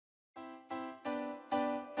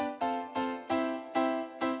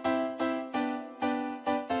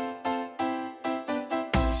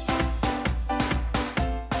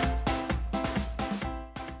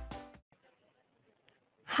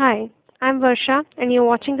Hi, I'm Varsha and you're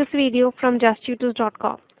watching this video from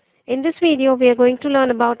Tutors.com. In this video, we are going to learn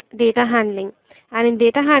about data handling. And in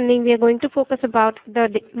data handling, we are going to focus about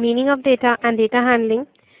the meaning of data and data handling,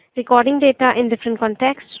 recording data in different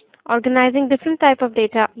contexts, organizing different type of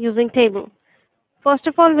data using table. First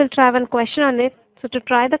of all, we'll try one question on it. So to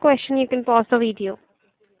try the question, you can pause the video.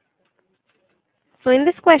 So in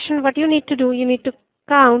this question, what you need to do, you need to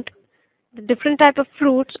count the different type of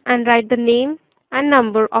fruits and write the name and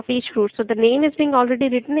number of each fruit. So the name is being already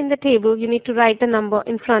written in the table. You need to write the number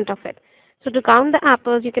in front of it. So to count the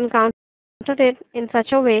apples, you can count it in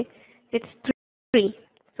such a way it's 3.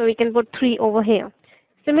 So we can put 3 over here.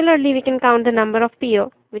 Similarly, we can count the number of pear,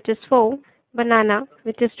 which is 4, banana,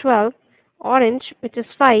 which is 12, orange, which is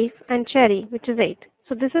 5, and cherry, which is 8.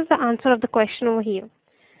 So this is the answer of the question over here.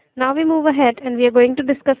 Now we move ahead and we are going to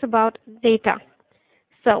discuss about data.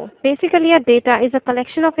 So basically, a data is a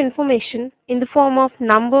collection of information in the form of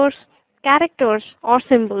numbers, characters, or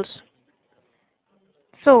symbols.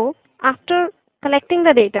 So after collecting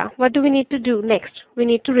the data, what do we need to do next? We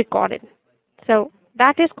need to record it. So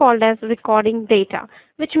that is called as recording data,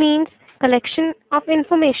 which means collection of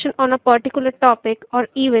information on a particular topic or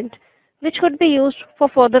event which could be used for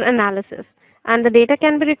further analysis. And the data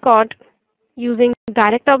can be recorded using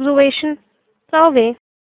direct observation, survey,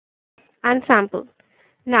 and sample.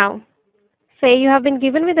 Now, say you have been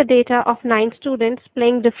given with the data of 9 students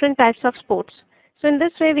playing different types of sports. So in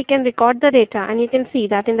this way, we can record the data and you can see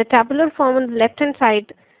that in the tabular form on the left hand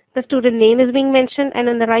side, the student name is being mentioned, and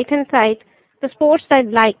on the right hand side, the sports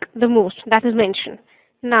that like the most, that is mentioned.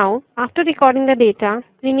 Now, after recording the data,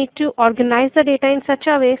 we need to organize the data in such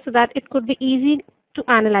a way so that it could be easy to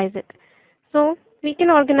analyze it. So we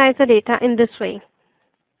can organize the data in this way.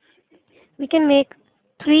 We can make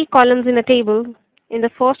 3 columns in a table. In the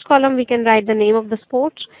first column, we can write the name of the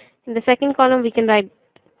sports. In the second column, we can write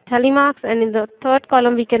tally marks. And in the third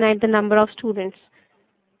column, we can write the number of students.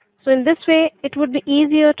 So in this way, it would be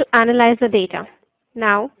easier to analyze the data.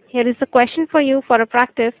 Now, here is the question for you for a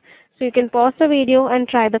practice. So you can pause the video and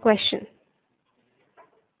try the question.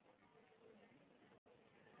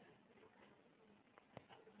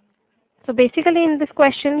 So basically, in this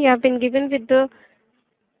question, you have been given with the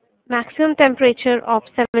maximum temperature of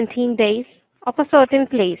 17 days of a certain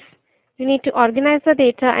place. You need to organize the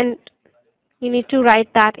data and you need to write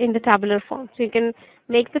that in the tabular form. So you can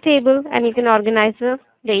make the table and you can organize the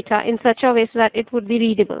data in such a way so that it would be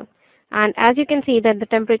readable. And as you can see that the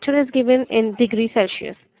temperature is given in degrees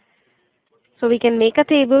Celsius. So we can make a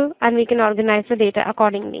table and we can organize the data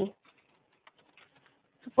accordingly.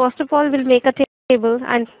 So first of all, we'll make a table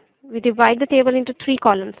and we divide the table into 3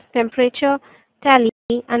 columns: temperature, tally,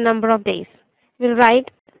 and number of days. We'll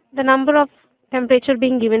write the number of temperature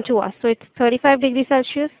being given to us. So it's 35 degrees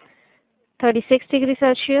Celsius, 36 degrees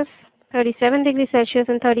Celsius, 37 degrees Celsius,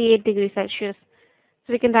 and 38 degrees Celsius.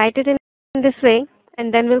 So we can write it in this way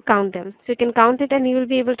and then we'll count them. So you can count it and you will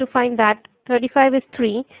be able to find that 35 is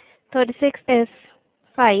 3, 36 is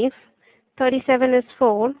 5, 37 is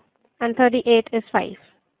 4, and 38 is 5.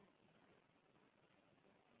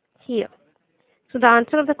 Here. So the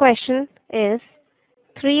answer of the question is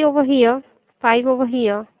 3 over here, 5 over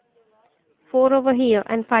here, 4 over here,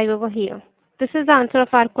 and 5 over here. This is the answer of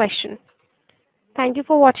our question. Thank you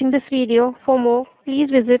for watching this video. For more, please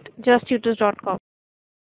visit justtutors.com.